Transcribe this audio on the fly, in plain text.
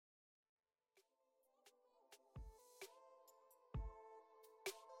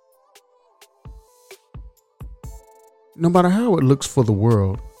No matter how it looks for the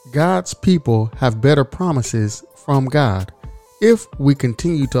world, God's people have better promises from God if we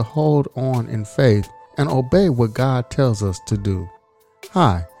continue to hold on in faith and obey what God tells us to do.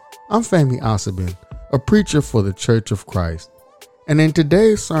 Hi, I'm Femi Asabin, a preacher for the Church of Christ. And in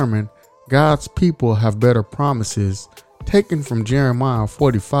today's sermon, God's people have better promises taken from Jeremiah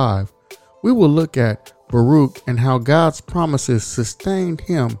 45. We will look at Baruch and how God's promises sustained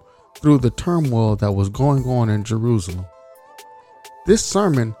him through the turmoil that was going on in Jerusalem. This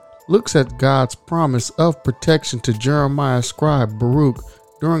sermon looks at God's promise of protection to Jeremiah's scribe Baruch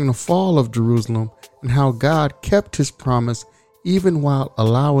during the fall of Jerusalem and how God kept his promise even while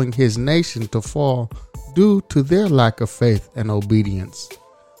allowing his nation to fall due to their lack of faith and obedience.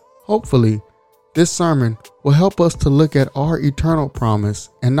 Hopefully, this sermon will help us to look at our eternal promise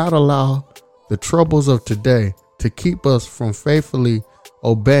and not allow the troubles of today to keep us from faithfully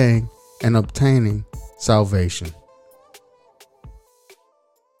obeying and obtaining salvation.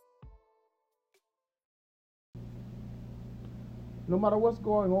 No matter what's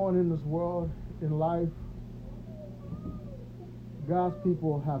going on in this world, in life, God's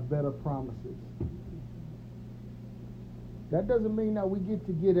people have better promises. That doesn't mean that we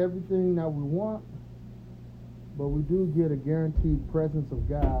get everything that we want, but we do get a guaranteed presence of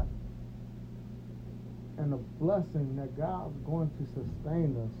God and a blessing that God's going to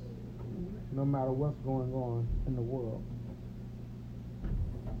sustain us no matter what's going on in the world.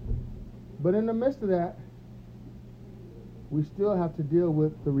 But in the midst of that, we still have to deal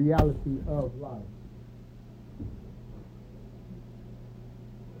with the reality of life.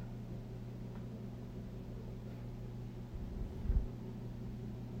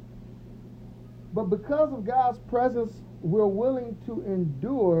 But because of God's presence, we're willing to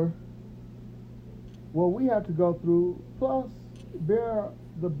endure what we have to go through, plus bear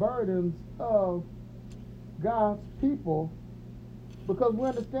the burdens of God's people, because we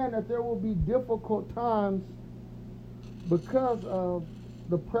understand that there will be difficult times because of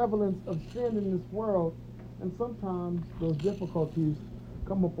the prevalence of sin in this world, and sometimes those difficulties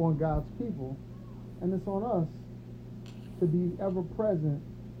come upon God's people, and it's on us to be ever present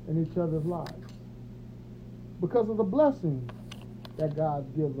in each other's lives because of the blessings that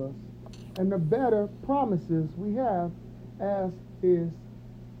God gives us and the better promises we have as his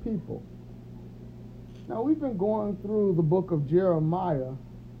people. Now, we've been going through the book of Jeremiah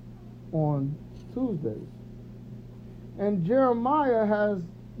on Tuesdays. And Jeremiah has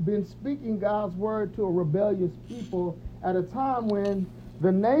been speaking God's word to a rebellious people at a time when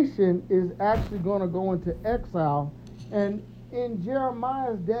the nation is actually going to go into exile. And in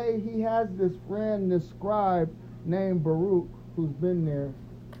Jeremiah's day, he has this friend, this scribe named Baruch, who's been there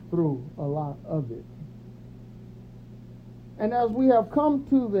through a lot of it. And as we have come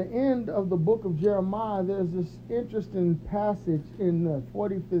to the end of the book of Jeremiah, there's this interesting passage in the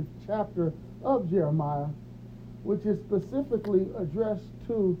 45th chapter of Jeremiah, which is specifically addressed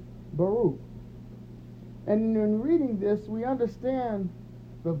to Baruch. And in reading this, we understand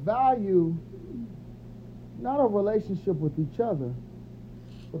the value, not of relationship with each other,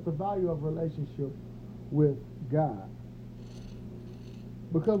 but the value of relationship with God.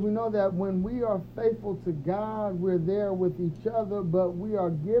 Because we know that when we are faithful to God, we're there with each other, but we are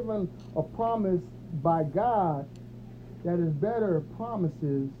given a promise by God that is better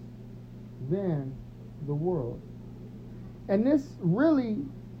promises than the world. And this really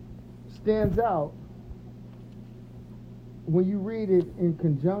stands out when you read it in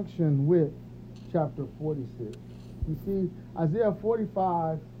conjunction with chapter 46. You see, Isaiah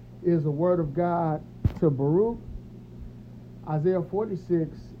 45 is a word of God to Baruch. Isaiah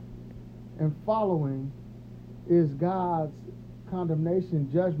 46 and following is God's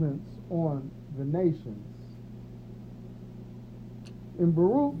condemnation judgments on the nations. In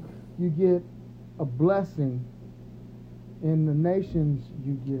Baruch, you get a blessing. In the nations,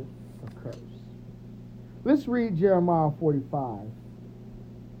 you get a curse. Let's read Jeremiah 45.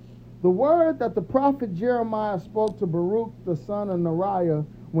 The word that the prophet Jeremiah spoke to Baruch, the son of Neriah,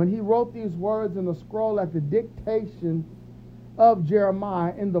 when he wrote these words in the scroll at the dictation of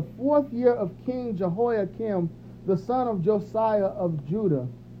Jeremiah in the 4th year of King Jehoiakim, the son of Josiah of Judah.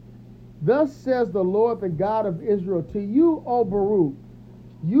 Thus says the Lord, the God of Israel, to you, O Baruch,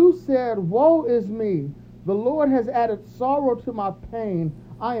 you said, woe is me! The Lord has added sorrow to my pain.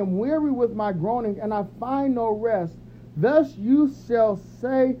 I am weary with my groaning, and I find no rest. Thus you shall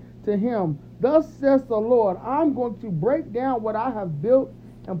say to him, thus says the Lord, I'm going to break down what I have built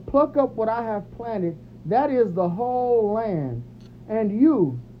and pluck up what I have planted. That is the whole land. And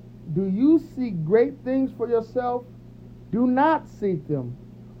you, do you seek great things for yourself? Do not seek them.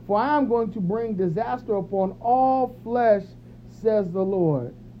 For I am going to bring disaster upon all flesh, says the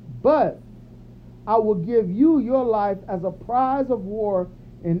Lord. But I will give you your life as a prize of war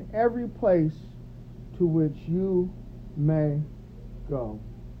in every place to which you may go.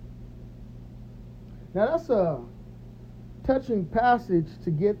 Now that's a touching passage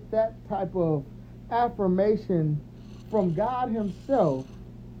to get that type of affirmation from God himself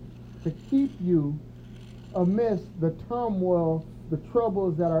to keep you amidst the turmoil, the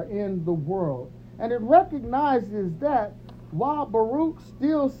troubles that are in the world. And it recognizes that while Baruch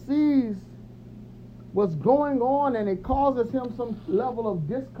still sees what's going on and it causes him some level of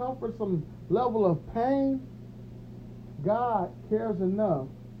discomfort, some level of pain, God cares enough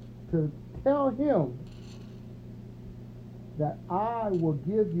to tell him that I will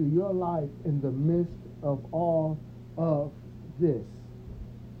give you your life in the midst of all of this.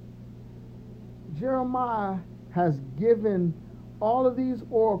 Jeremiah has given all of these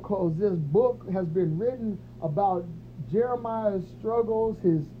oracles. This book has been written about Jeremiah's struggles,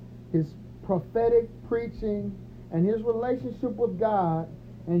 his prophetic preaching, and his relationship with God.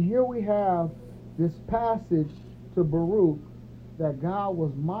 And here we have this passage to Baruch that God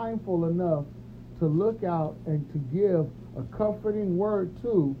was mindful enough to look out and to give a comforting word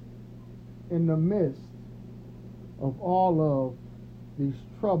to in the midst of all of these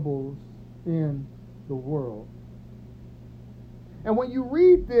troubles in the world. And when you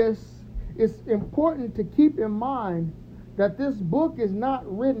read this, it's important to keep in mind that this book is not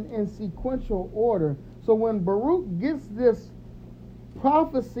written in sequential order. So when Baruch gets this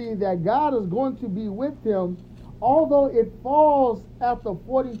prophecy that God is going to be with him, although it falls at the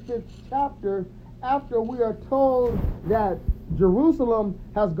 45th chapter, after we are told that Jerusalem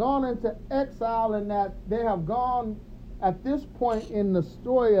has gone into exile and that they have gone at this point in the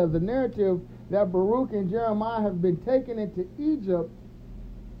story of the narrative that Baruch and Jeremiah have been taken into Egypt,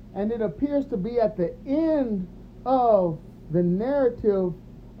 and it appears to be at the end of the narrative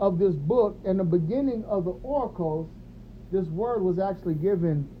of this book and the beginning of the oracles. This word was actually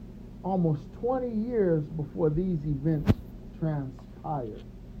given almost 20 years before these events transpired.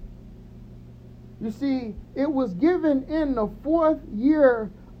 You see, it was given in the 4th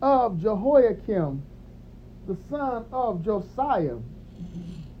year of Jehoiakim, the son of Josiah.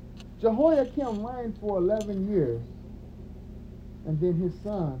 Jehoiakim reigned for 11 years, and then his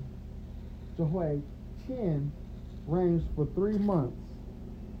son, Jehoiachin, reigns for 3 months.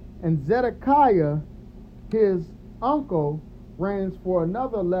 And Zedekiah, his uncle, reigns for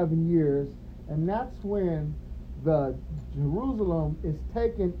another 11 years, and that's when the Jerusalem is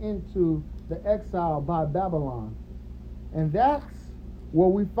taken into the exile by Babylon. And that's where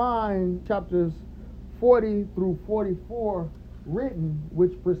we find chapters 40 through 44 written,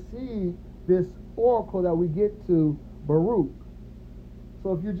 which precede this oracle that we get to Baruch.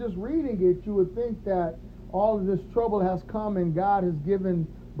 So if you're just reading it, you would think that all of this trouble has come and God has given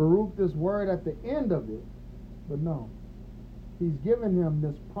Baruch this word at the end of it. But no, he's given him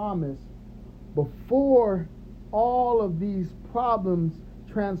this promise before all of these problems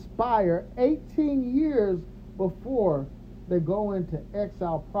transpire, 18 years before they go into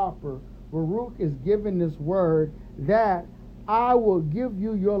exile proper. Baruch is given this word that I will give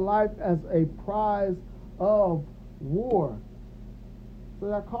you your life as a prize of war. So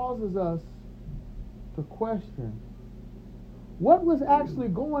that causes us to question what was actually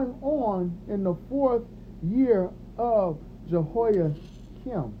going on in the 4th year of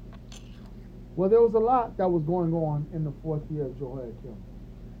Jehoiakim. Well, there was a lot that was going on in the 4th year of Jehoiakim.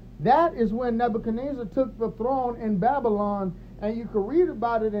 That is when Nebuchadnezzar took the throne in Babylon, and you can read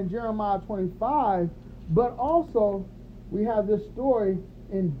about it in Jeremiah 25, but also we have this story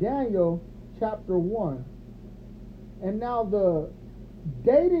in Daniel chapter 1. And now the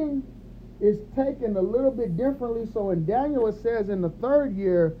dating is taken a little bit differently. So in Daniel it says in the 3rd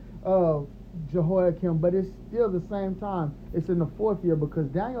year of Jehoiakim, but it's still the same time. It's in the 4th year because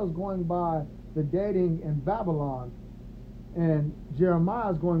Daniel's going by the dating in Babylon, and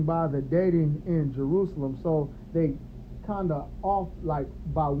Jeremiah is going by the dating in Jerusalem. So they kind of off like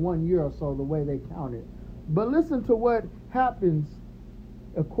by 1 year or so the way they count it. But listen to what happens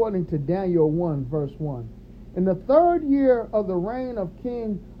according to Daniel 1 verse 1. In the 3rd year of the reign of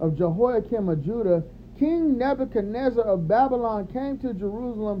King of Jehoiakim of Judah, King Nebuchadnezzar of Babylon came to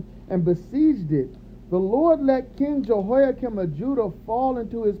Jerusalem and besieged it. The Lord let King Jehoiakim of Judah fall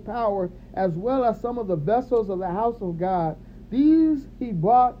into his power, as well as some of the vessels of the house of God. These he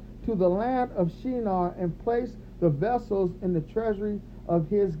brought to the land of Shinar and placed the vessels in the treasury of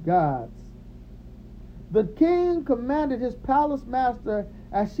his gods. The king commanded his palace master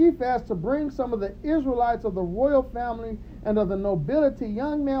Ashpenaz to bring some of the Israelites of the royal family and of the nobility,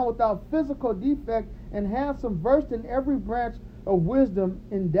 young men without physical defect and handsome, versed in every branch of wisdom,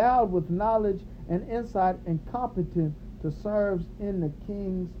 endowed with knowledge and insight, and competent to serve in the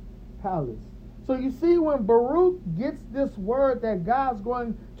king's palace. So you see, when Baruch gets this word that God's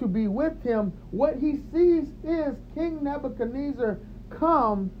going to be with him, what he sees is King Nebuchadnezzar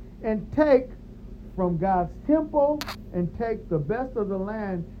come and take from God's temple and take the best of the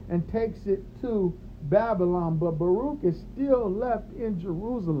land and takes it to Babylon. But Baruch is still left in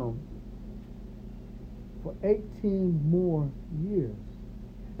Jerusalem for 18 more years.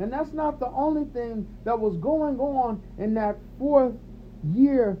 And that's not the only thing that was going on in that 4th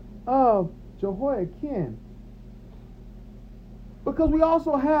year of Jehoiakim. Because we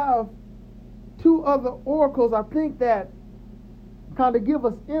also have 2 other oracles, I think, that kind of give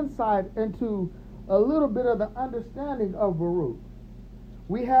us insight into a little bit of the understanding of Baruch.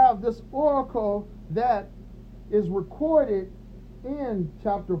 We have this oracle that is recorded in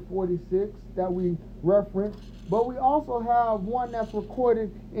chapter 46 that we reference, but we also have one that's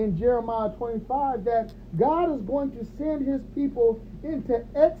recorded in Jeremiah 25 that God is going to send his people into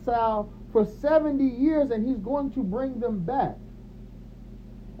exile for 70 years and he's going to bring them back.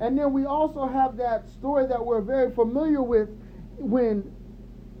 And then we also have that story that we're very familiar with when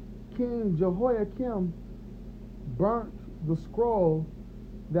King Jehoiakim burnt the scroll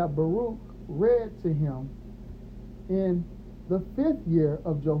that Baruch read to him in the 5th year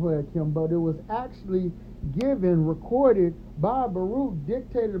of Jehoiakim, but it was actually recorded by Baruch,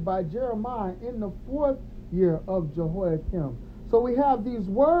 dictated by Jeremiah in the 4th year of Jehoiakim. So we have these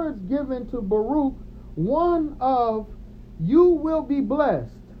words given to Baruch, one of, you will be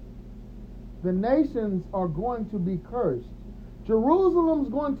blessed. The nations are going to be cursed. Jerusalem's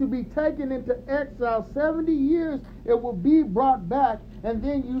going to be taken into exile. 70 years it will be brought back. And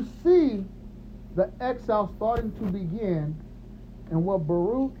then you see the exile starting to begin. And what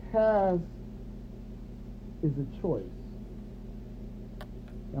Baruch has is a choice.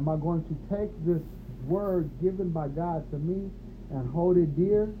 Am I going to take this word given by God to me and hold it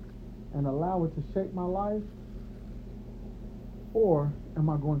dear and allow it to shape my life? Or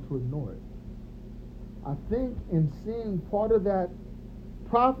am I going to ignore it? I think in seeing part of that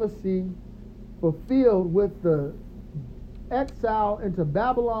prophecy fulfilled with the exile into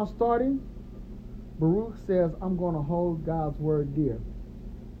Babylon starting, Baruch says, I'm going to hold God's word dear.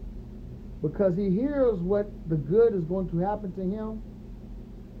 Because he hears what the good is going to happen to him,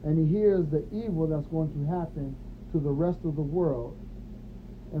 and he hears the evil that's going to happen to the rest of the world.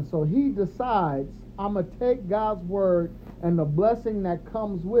 And so he decides, I'm going to take God's word and the blessing that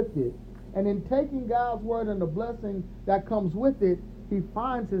comes with it. And in taking God's word and the blessing that comes with it, he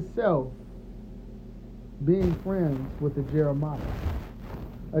finds himself being friends with a Jeremiah.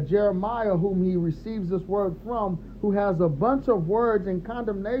 A Jeremiah whom he receives this word from, who has a bunch of words in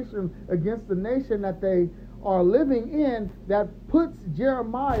condemnation against the nation that they are living in, that puts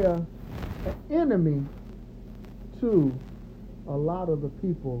Jeremiah an enemy to a lot of the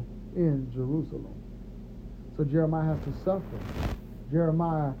people in Jerusalem. So Jeremiah has to suffer.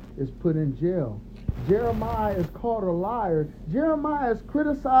 Jeremiah is put in jail. Jeremiah is called a liar. Jeremiah is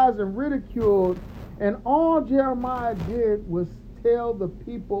criticized and ridiculed. And all Jeremiah did was tell the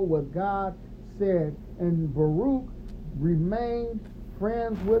people what God said. And Baruch remained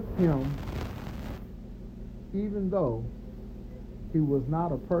friends with him, even though he was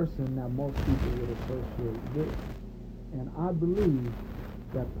not a person that most people would associate with. And I believe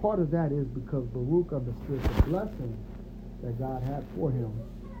that part of that is because Baruch understood the blessing that God had for him,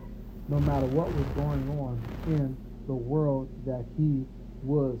 no matter what was going on in the world that he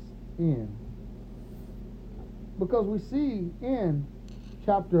was in. Because we see in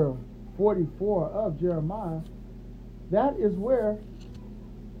chapter 44 of Jeremiah, that is where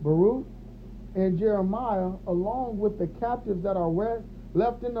Baruch and Jeremiah, along with the captives that are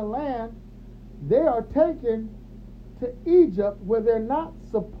left in the land, they are taken to Egypt, where they're not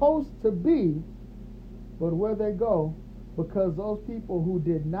supposed to be, but where they go because those people who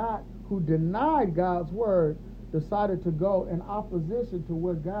denied God's word decided to go in opposition to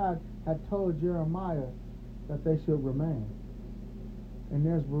what God had told Jeremiah that they should remain. And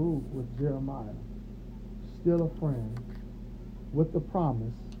there's Baruch with Jeremiah, still a friend, with the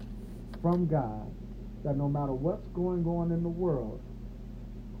promise from God that no matter what's going on in the world,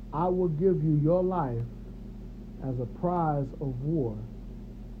 I will give you your life as a prize of war,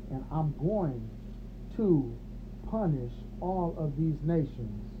 and I'm going to punish all of these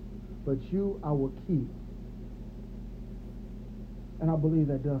nations, but you I will keep. And I believe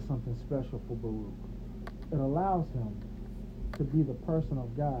that does something special for Baruch. It allows him to be the person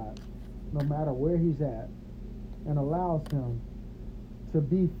of God no matter where he's at, and allows him to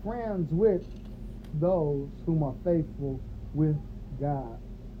be friends with those whom are faithful with God.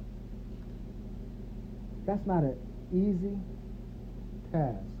 That's not an easy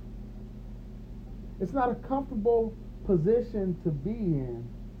task. It's not a comfortable position to be in,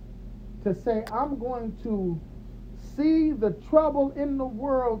 to say, I'm going to see the trouble in the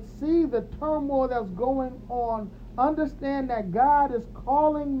world, see the turmoil that's going on, understand that God is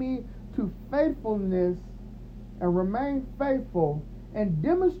calling me to faithfulness and remain faithful and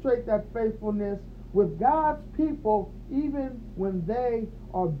demonstrate that faithfulness with God's people even when they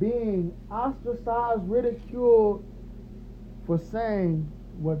are being ostracized, ridiculed for saying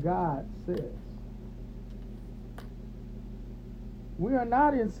what God says. We are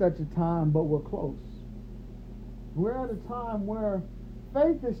not in such a time, but we're close. We're at a time where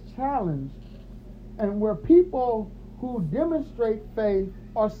faith is challenged and where people who demonstrate faith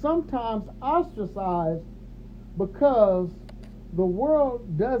are sometimes ostracized because the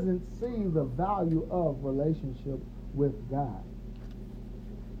world doesn't see the value of relationship with God.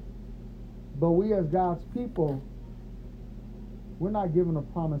 But we as God's people, we're not given a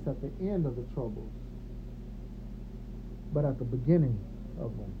promise at the end of the troubles, but at the beginning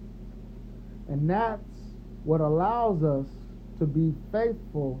of them. And that's what allows us to be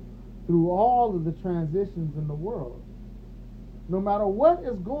faithful through all of the transitions in the world. No matter what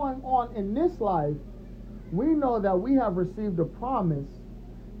is going on in this life, we know that we have received a promise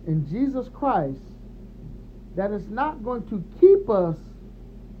in Jesus Christ that is not going to keep us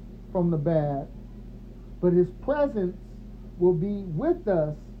from the bad, but his presence will be with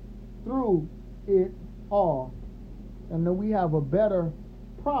us through it all. And then we have a better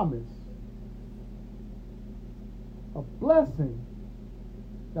promise, a blessing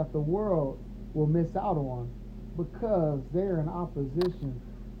that the world will miss out on because they're in opposition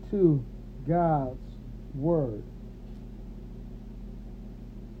to God's word.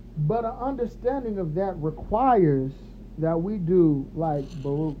 But an understanding of that requires that we do like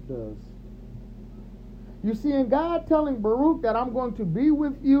Baruch does. You see, in God telling Baruch that I'm going to be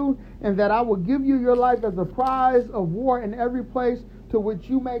with you and that I will give you your life as a prize of war in every place to which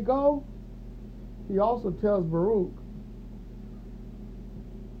you may go, he also tells Baruch,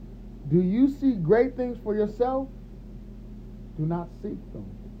 do you seek great things for yourself? Do not seek them.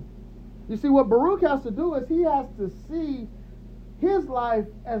 You see, what Baruch has to do is he has to see his life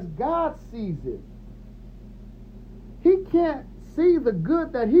as God sees it. He can't see the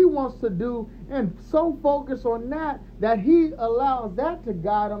good that he wants to do and so focus on that he allows that to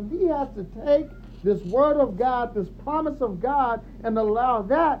guide him. He has to take this word of God, this promise of God, and allow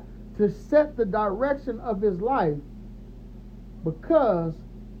that to set the direction of his life, because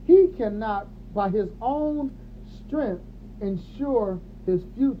he cannot by his own strength ensure his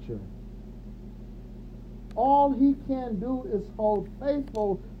future. All he can do is hold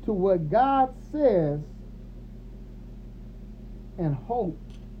faithful to what God says and hope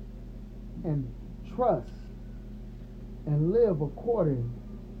and trust and live according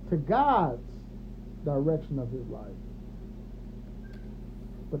to God's direction of his life.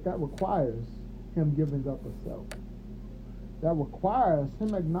 But that requires him giving up of self. That requires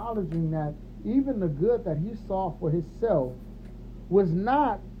him acknowledging that even the good that he saw for himself was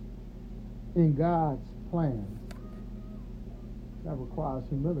not in God's plan. That requires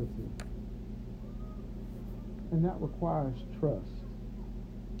humility. And that requires trust.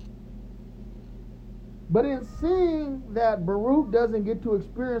 But in seeing that Baruch doesn't get to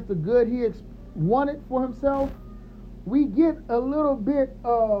experience the good he wanted for himself, we get a little bit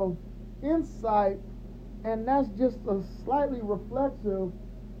of insight, and that's just a slightly reflexive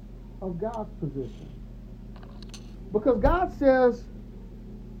of God's position. Because God says,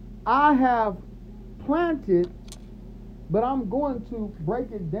 I have planted, but I'm going to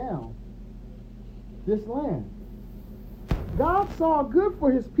break it down, this land. God saw good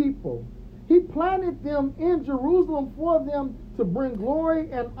for his people. He planted them in Jerusalem for them to bring glory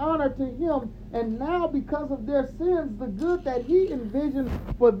and honor to him. And now, because of their sins, the good that he envisioned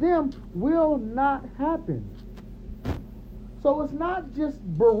for them will not happen. So it's not just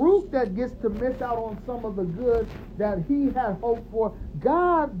Baruch that gets to miss out on some of the good that he had hoped for.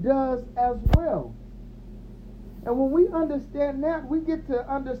 God does as well. And when we understand that, we get to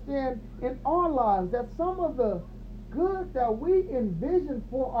understand in our lives that some of the good that we envision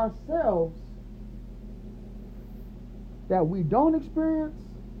for ourselves that we don't experience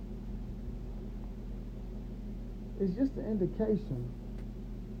is just an indication,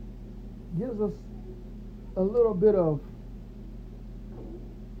 gives us a little bit of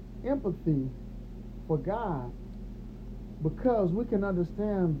empathy for God, because we can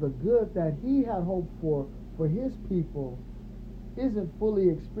understand the good that he had hoped for his people isn't fully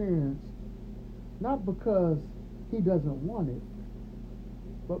experienced, not because he doesn't want it,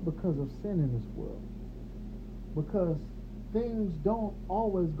 but because of sin in this world. Because things don't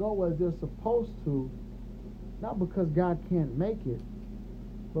always go as they're supposed to, not because God can't make it,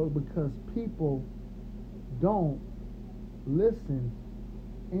 but because people don't listen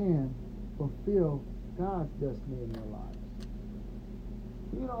and fulfill God's destiny in their lives.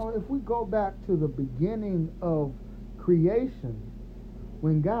 You know, if we go back to the beginning of creation,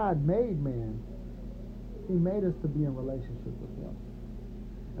 when God made man, he made us to be in relationship with him.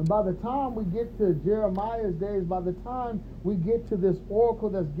 And by the time we get to Jeremiah's days, by the time we get to this oracle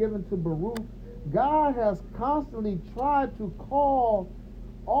that's given to Baruch, God has constantly tried to call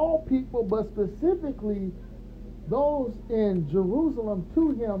all people, but specifically those in Jerusalem,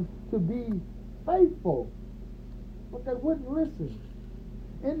 to him to be faithful. But they wouldn't listen.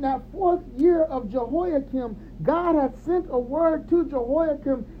 In that 4th year of Jehoiakim, God had sent a word to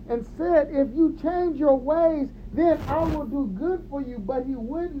Jehoiakim and said, if you change your ways, then I will do good for you. But he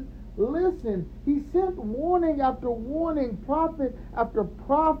wouldn't listen. He sent warning after warning, prophet after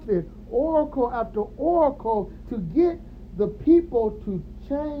prophet, oracle after oracle, to get the people to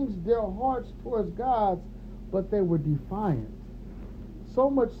change their hearts towards God, but they were defiant. So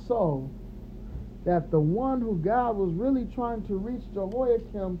much so that the one who God was really trying to reach,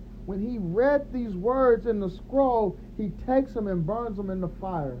 Jehoiakim, when he read these words in the scroll, he takes them and burns them in the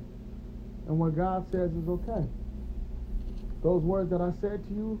fire. And what God says is, okay, those words that I said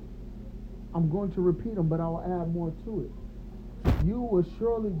to you, I'm going to repeat them, but I will add more to it. You will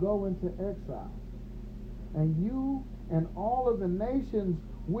surely go into exile, and you and all of the nations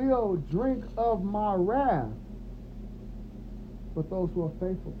will drink of my wrath. But those who are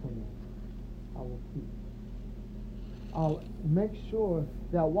faithful to me, I will keep. I'll make sure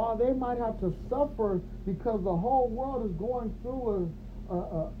that while they might have to suffer because the whole world is going through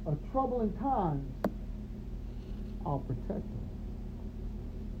a troubling time, I'll protect them.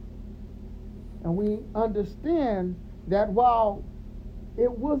 And we understand that while it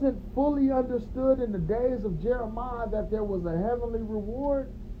wasn't fully understood in the days of Jeremiah that there was a heavenly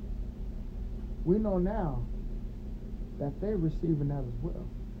reward, we know now that they're receiving that as well.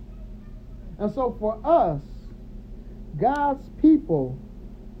 And so for us, God's people,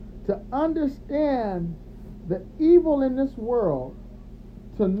 to understand the evil in this world,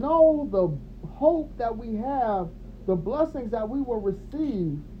 to know the hope that we have, the blessings that we will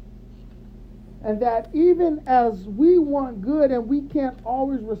receive, and that even as we want good and we can't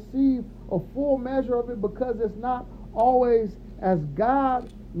always receive a full measure of it because it's not always as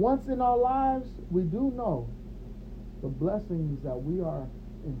God wants in our lives, we do know the blessings that we are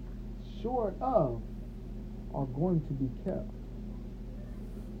short of are going to be kept.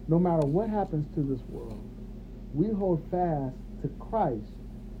 No matter what happens to this world, we hold fast to Christ.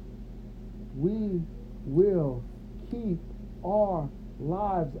 We will keep our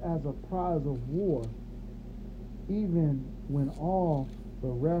lives as a prize of war, even when all the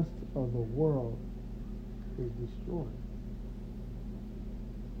rest of the world is destroyed.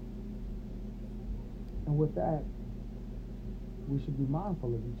 And with that, we should be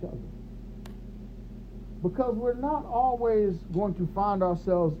mindful of each other. Because we're not always going to find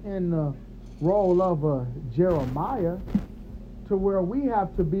ourselves in the role of a Jeremiah, to where we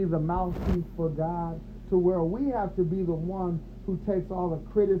have to be the mouthpiece for God, to where we have to be the one who takes all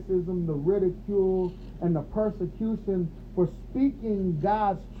the criticism, the ridicule, and the persecution for speaking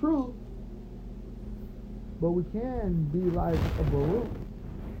God's truth. But we can be like a Baruch,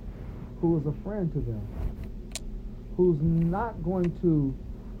 who is a friend to them, who's not going to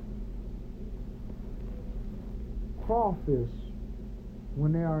crawfish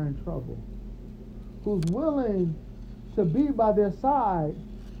when they are in trouble, who's willing to be by their side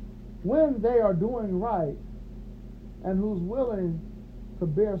when they are doing right, and who's willing to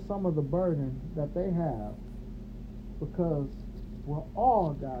bear some of the burden that they have, because we're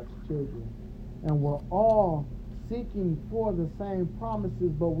all God's children and we're all seeking for the same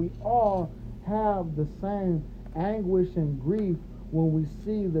promises, but we all have the same anguish and grief when we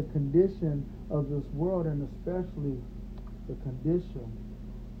see the condition of this world, and especially the condition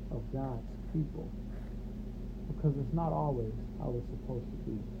of God's people, because it's not always how it's supposed to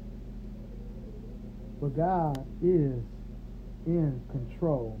be. But God is in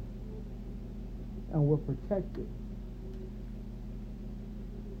control, and we're protected,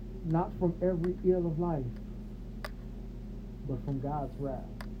 not from every ill of life, but from God's wrath.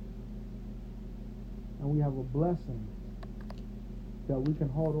 And we have a blessing that we can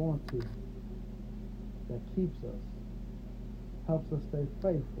hold on to that keeps us, helps us stay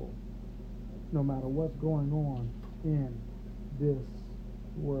faithful no matter what's going on in this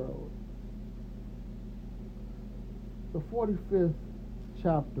world. The 45th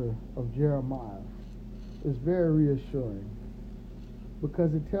chapter of Jeremiah is very reassuring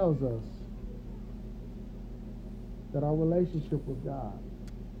because it tells us that our relationship with God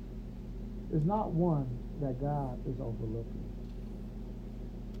is not one that God is overlooking.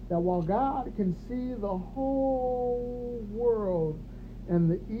 That while God can see the whole world and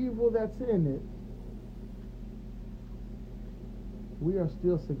the evil that's in it, we are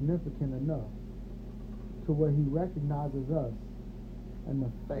still significant enough to where he recognizes us and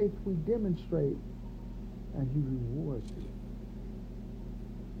the faith we demonstrate, and he rewards it.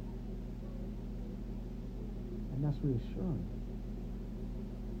 And that's reassuring.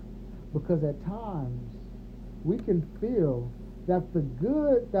 Because at times, we can feel that the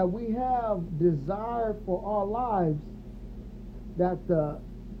good that we have desired for our lives, that the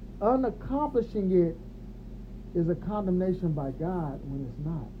unaccomplishing it is a condemnation by God when it's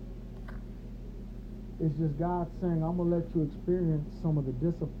not. It's just God saying, I'm going to let you experience some of the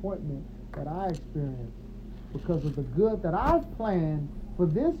disappointment that I experienced because of the good that I've planned for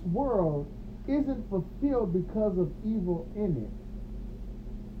this world isn't fulfilled because of evil in it.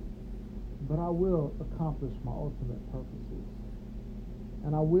 But I will accomplish my ultimate purposes.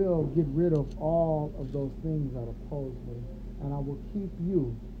 And I will get rid of all of those things that oppose me. And I will keep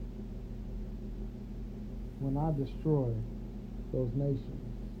you when I destroy those nations,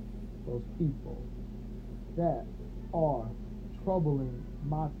 those people that are troubling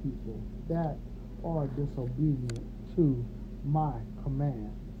my people, that are disobedient to my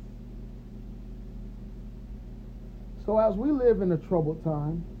commands. So as we live in a troubled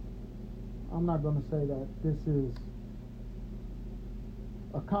time, I'm not going to say that this is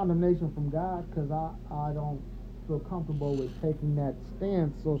a condemnation from God, because I don't feel comfortable with taking that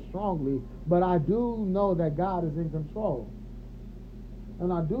stance so strongly, but I do know that God is in control.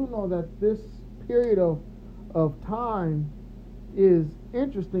 And I do know that this period of time is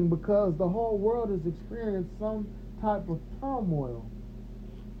interesting because the whole world has experienced some type of turmoil.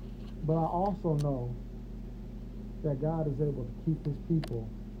 But I also know that God is able to keep his people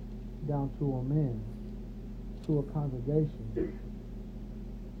down to a man, to a congregation,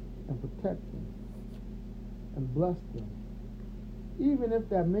 and protect them and bless them. Even if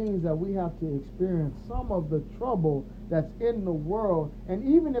that means that we have to experience some of the trouble that's in the world, and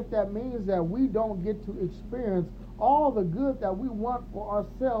even if that means that we don't get to experience all the good that we want for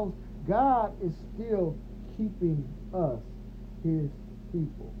ourselves, God is still keeping us, his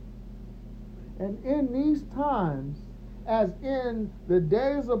people. And in these times, as in the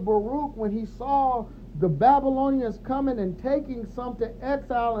days of Baruch, when he saw the Babylonians coming and taking some to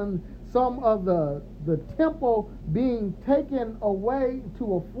exile and some of the temple being taken away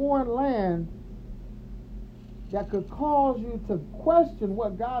to a foreign land, that could cause you to question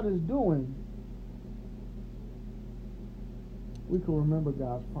what God is doing, we can remember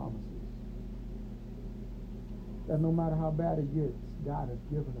God's promises. That no matter how bad it gets, God has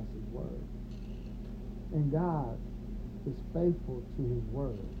given us his word. And God is faithful to his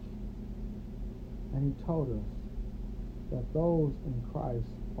word. And he told us that those in Christ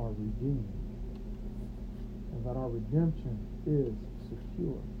are redeemed, and that our redemption is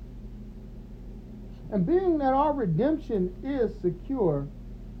secure. And being that our redemption is secure,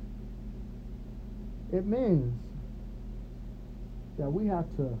 it means that we have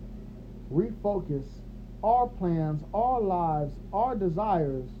to refocus our plans, our lives, our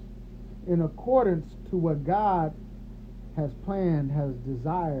desires in accordance to what God has planned, has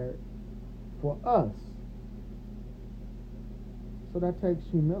desired for us. So that takes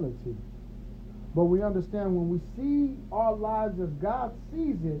humility. But we understand when we see our lives as God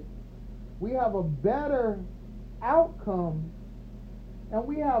sees it, we have a better outcome and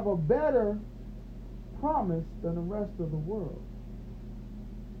we have a better promise than the rest of the world.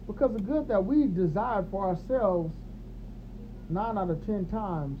 Because the good that we desired for ourselves, 9 out of 10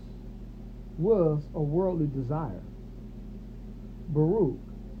 times, was a worldly desire. Baruch,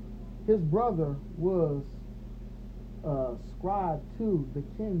 his brother, was scribe to the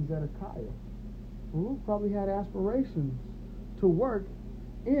king Zedekiah. Baruch probably had aspirations to work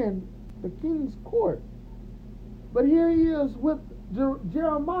in the king's court. But here he is with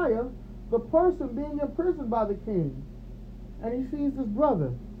Jeremiah, the person being imprisoned by the king. And he sees his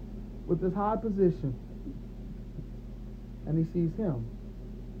brother with this high position. And he sees him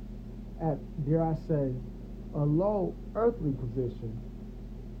at, dare I say, a low earthly position,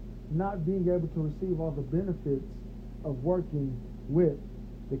 not being able to receive all the benefits of working with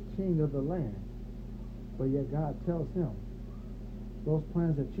the king of the land. But yet God tells him, those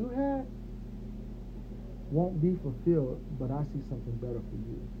plans that you had won't be fulfilled, but I see something better for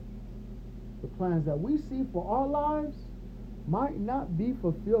you. The plans that we see for our lives might not be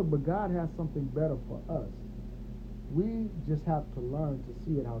fulfilled, but God has something better for us. We just have to learn to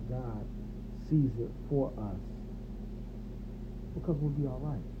see it how God sees it for us, because we'll be all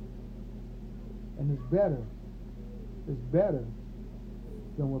right. And it's better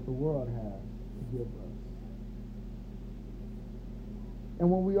than what the world has to give us. And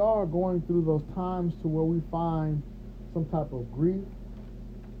when we are going through those times to where we find some type of grief,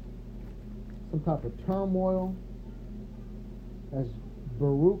 some type of turmoil, as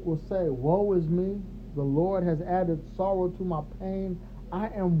Baruch will say, woe is me, the Lord has added sorrow to my pain. I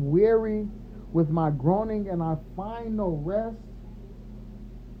am weary with my groaning and I find no rest.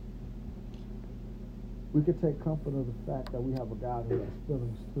 We could take comfort of the fact that we have a God who has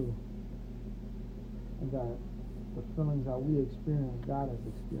feelings too. And that the feelings that we experience, God has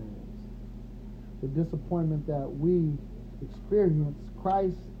experienced. The disappointment that we experience,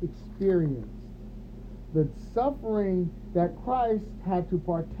 Christ experienced. The suffering that Christ had to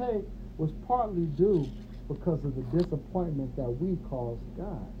partake was partly due because of the disappointment that we caused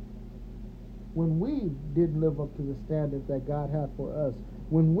God. When we didn't live up to the standard that God had for us,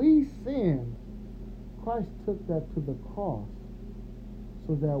 when we sinned, Christ took that to the cross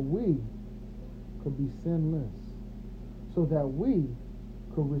so that we could be sinless, so that we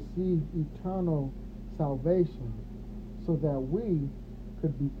could receive eternal salvation, so that we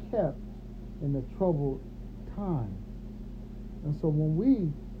could be kept in the troubled time. And so when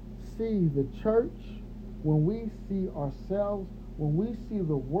we see the church, when we see ourselves, when we see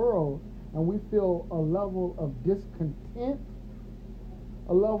the world, and we feel a level of discontent,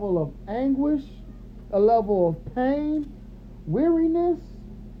 a level of anguish, a level of pain, weariness,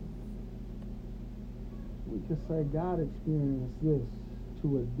 we could say God experienced this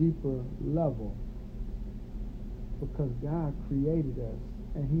to a deeper level because God created us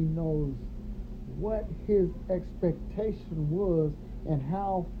and he knows what his expectation was and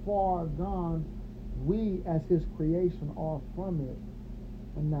how far gone we as his creation are from it,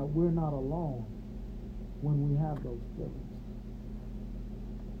 and that we're not alone when we have those feelings.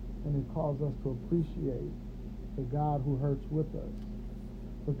 And it calls us to appreciate the God who hurts with us,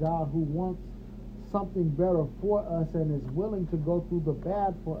 the God who wants something better for us and is willing to go through the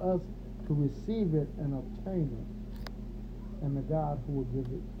bad for us to receive it and obtain it, and the God who will give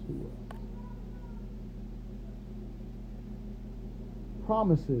it to us.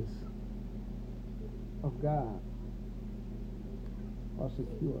 Promises of God are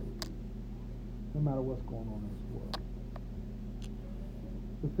secure no matter what's going on in this world.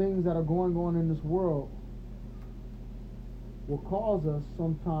 The things that are going on in this world will cause us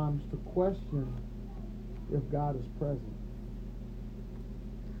sometimes to question if God is present.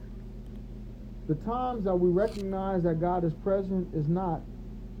 The times that we recognize that God is present is not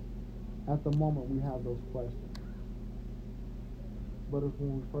at the moment we have those questions, but it's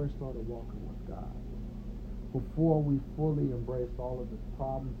when we first started walking with God, before we fully embraced all of the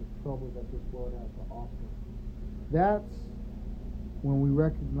problems and troubles that this world has to offer. That's when we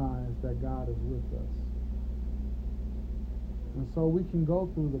recognize that God is with us. And so we can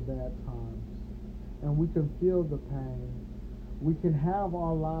go through the bad times, and we can feel the pain. We can have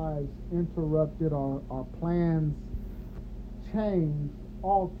our lives interrupted, our plans changed,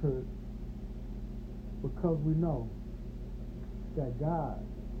 altered, because we know that God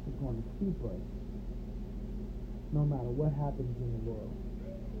is going to keep us no matter what happens in the world.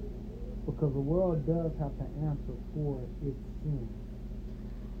 Because the world does have to answer for its sin.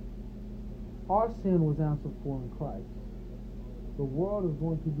 Our sin was answered for in Christ. The world is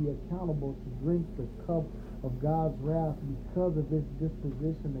going to be accountable to drink the cup of God's wrath because of its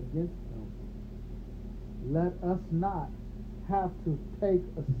disposition against him. Let us not have to take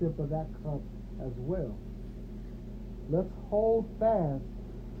a sip of that cup as well. Let's hold fast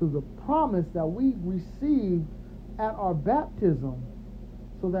to the promise that we received at our baptism,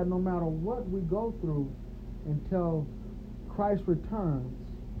 so that no matter what we go through until Christ returns,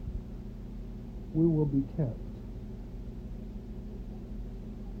 we will be kept.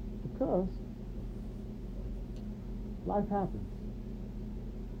 Because life happens.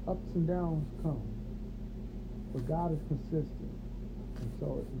 Ups and downs come. But God is consistent, and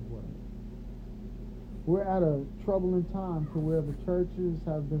so is his word. We're at a troubling time to where the churches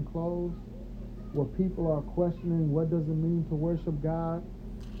have been closed, where people are questioning what does it mean to worship God,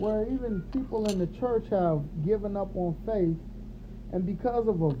 where even people in the church have given up on faith, and because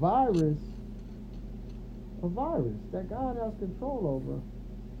of a virus that God has control over,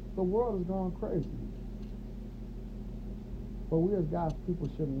 the world has gone crazy. But we as God's people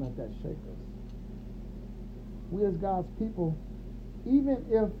shouldn't let that shake us. We as God's people, even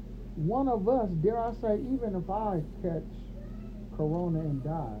if one of us, dare I say, even if I catch corona and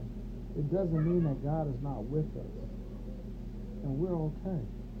die, it doesn't mean that God is not with us. And we're okay.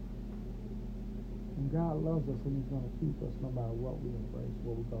 And God loves us, and he's going to keep us no matter what we embrace,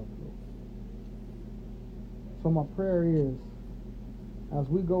 what we go through. So my prayer is, as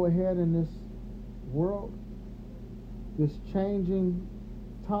we go ahead in this world, this changing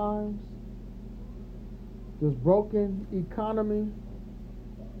times, this broken economy,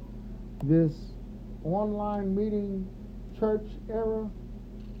 this online meeting church era,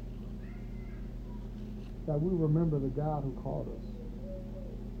 that we remember the God who called us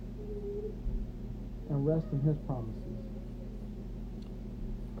and rest in his promises.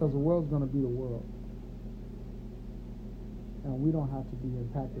 Because the world's going to be the world. And we don't have to be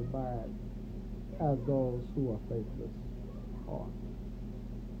impacted by it as those who are faithless are.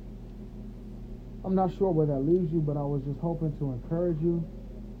 I'm not sure where that leaves you, but I was just hoping to encourage you,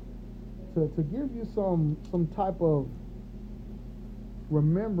 to give you some type of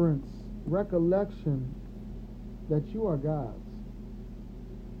remembrance, recollection that you are God's.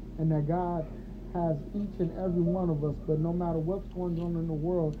 And that God has each and every one of us, but no matter what's going on in the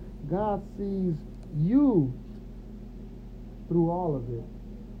world, God sees you through all of it.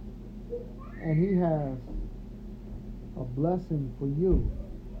 And he has a blessing for you,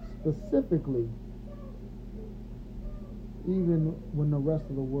 specifically, even when the rest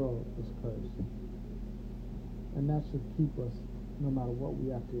of the world is cursed. And that should keep us, no matter what we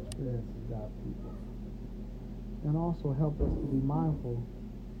have to experience as God's people. And also help us to be mindful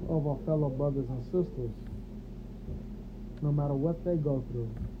of our fellow brothers and sisters, no matter what they go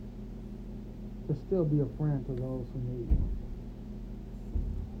through, to still be a friend to those who need you.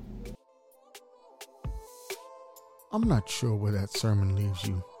 I'm not sure where that sermon leaves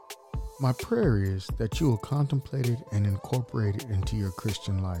you. My prayer is that you will contemplate it and incorporate it into your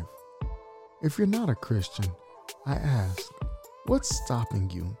Christian life. If you're not a Christian, I ask, what's stopping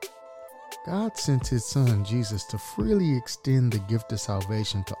you? God sent his son Jesus to freely extend the gift of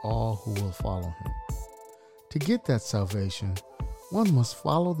salvation to all who will follow him. To get that salvation, one must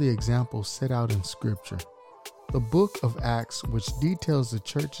follow the examples set out in Scripture. The book of Acts, which details the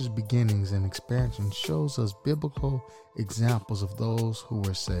church's beginnings and expansion, shows us biblical examples of those who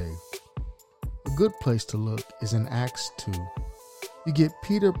were saved. A good place to look is in Acts 2. You get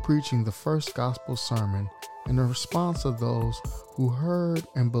Peter preaching the first gospel sermon and the response of those who heard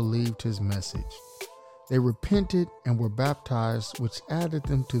and believed his message. They repented and were baptized, which added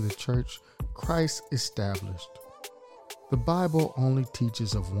them to the church Christ established. The Bible only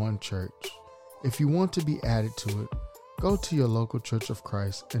teaches of one church. If you want to be added to it, go to your local Church of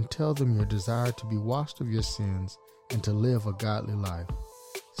Christ and tell them your desire to be washed of your sins and to live a godly life.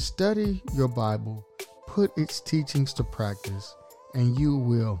 Study your Bible, put its teachings to practice, and you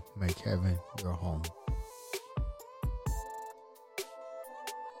will make heaven your home.